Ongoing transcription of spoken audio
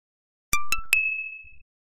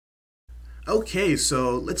Okay,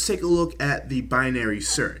 so let's take a look at the binary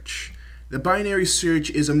search. The binary search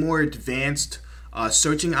is a more advanced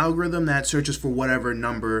searching algorithm that searches for whatever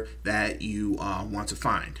number that you want to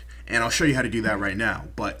find. And I'll show you how to do that right now.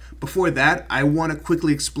 But before that, I want to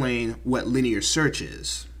quickly explain what linear search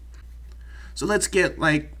is. So let's get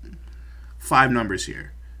like 5 numbers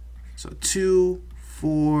here. So 2,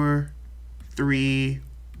 4, 3,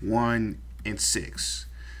 1, and 6.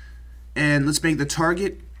 And let's make the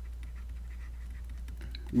target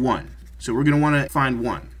 1. So we're going to want to find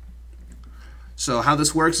 1. So how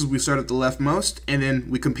this works is we start at the leftmost, and then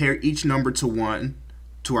we compare each number to 1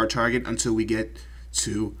 to our target until we get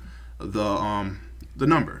to the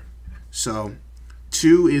number. So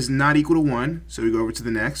 2 is not equal to 1, so we go over to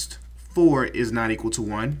the next. 4 is not equal to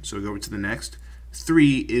 1, so we go over to the next.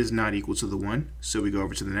 3 is not equal to the 1, so we go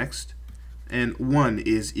over to the next. And 1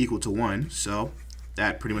 is equal to 1, so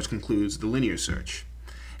that pretty much concludes the linear search.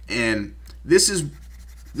 And this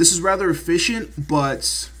is rather efficient,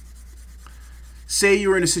 but say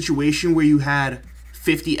you're in a situation where you had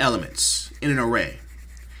 50 elements in an array,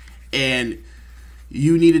 and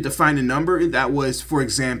you needed to find a number that was, for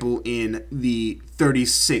example, in the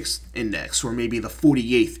 36th index or maybe the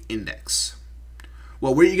 48th index.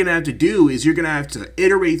 Well, what you're going to have to do is you're going to have to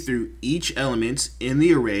iterate through each element in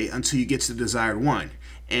the array until you get to the desired one.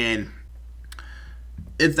 And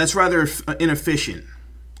that's rather inefficient.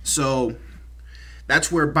 So that's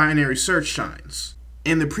where binary search shines.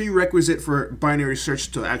 And the prerequisite for binary search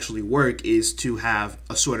to actually work is to have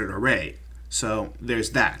a sorted array. So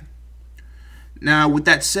there's that. Now, with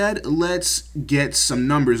that said, let's get some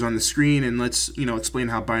numbers on the screen and let's explain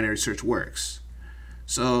how binary search works.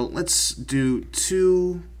 So let's do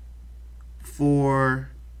 2, 4,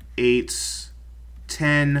 8,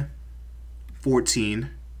 10, 14,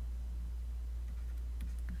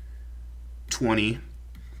 20,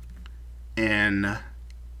 and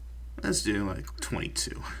let's do like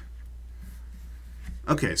 22.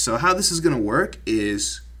 Okay, so how this is going to work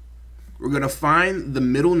is we're going to find the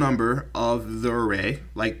middle number of the array,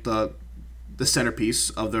 like the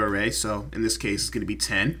centerpiece of the array. So in this case, it's going to be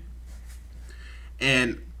 10.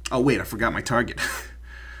 And, oh wait, I forgot my target.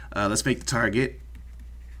 Let's make the target,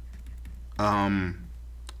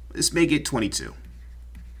 let's make it 22.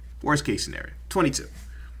 Worst case scenario, 22.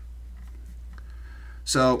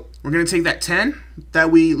 So we're going to take that 10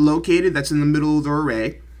 that we located, that's in the middle of the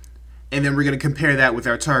array, and then we're going to compare that with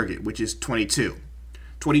our target, which is 22.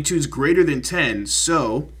 22 is greater than 10,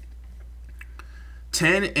 so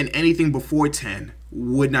 10 and anything before 10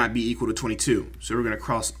 would not be equal to 22. So we're going to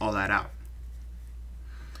cross all that out.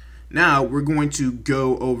 Now we're going to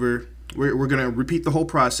go over, we're going to repeat the whole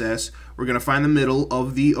process. We're going to find the middle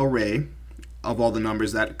of the array of all the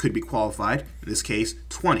numbers that could be qualified, in this case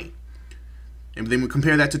 20. And then we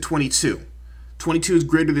compare that to 22. 22 is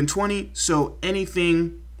greater than 20, so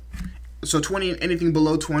 20 and anything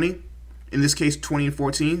below 20, in this case 20 and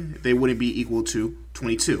 14, they wouldn't be equal to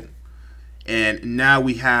 22. And now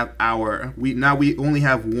we have we only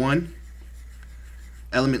have one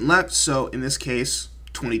element left, so in this case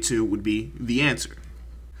 22 would be the answer.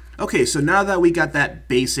 Okay, so now that we got that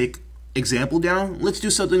basic example down, let's do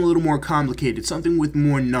something a little more complicated, something with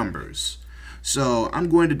more numbers. So I'm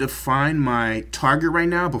going to define my target right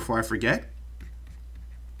now before I forget.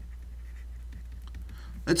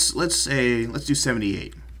 Let's do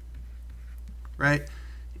 78, right?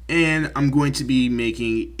 And I'm going to be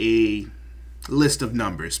making a list of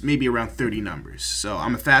numbers, maybe around 30 numbers. So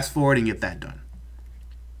I'm gonna fast forward and get that done.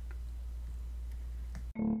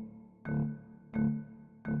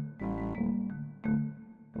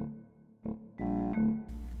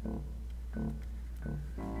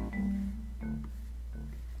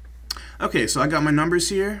 Okay, so I got my numbers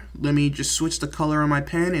here. Let me just switch the color on my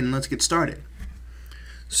pen and let's get started.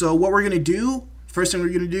 So what we're going to do, first thing we're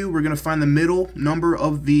going to do, we're going to find the middle number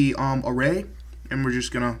of the array, and we're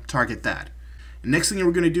just going to target that. The next thing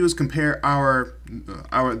we're going to do is compare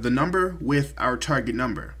the number with our target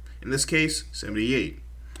number. In this case, 78.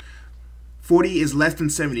 40 is less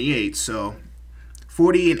than 78, so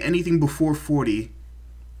 40 and anything before 40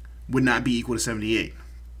 would not be equal to 78.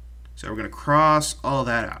 So we're going to cross all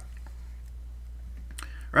that out.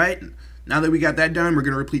 Right? Now that we got that done, we're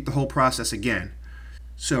going to repeat the whole process again.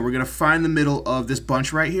 So we're going to find the middle of this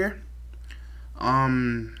bunch right here.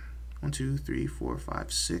 1, 2, 3, 4,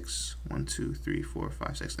 5, 6. 1, 2, 3, 4,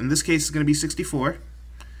 5, 6. In this case, it's going to be 64.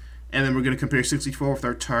 And then we're going to compare 64 with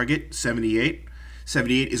our target, 78.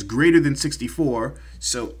 78 is greater than 64,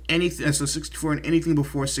 so 64 and anything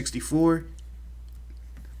before 64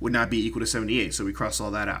 would not be equal to 78, so we cross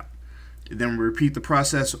all that out. And then we repeat the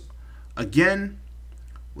process again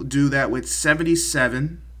We'll do that with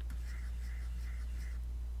 77.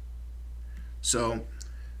 So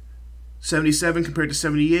 77 compared to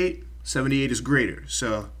 78, 78 is greater.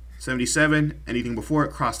 So 77, anything before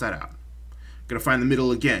it, cross that out. Going to find the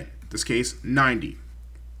middle again. In this case, 90.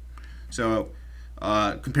 So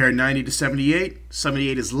compare 90 to 78.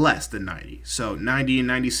 78 is less than 90. So 90 and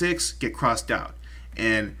 96 get crossed out.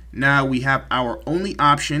 And now we have our only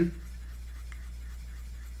option,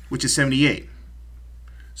 which is 78.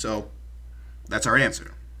 So that's our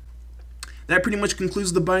answer. That pretty much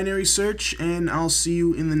concludes the binary search, and I'll see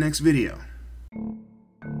you in the next video.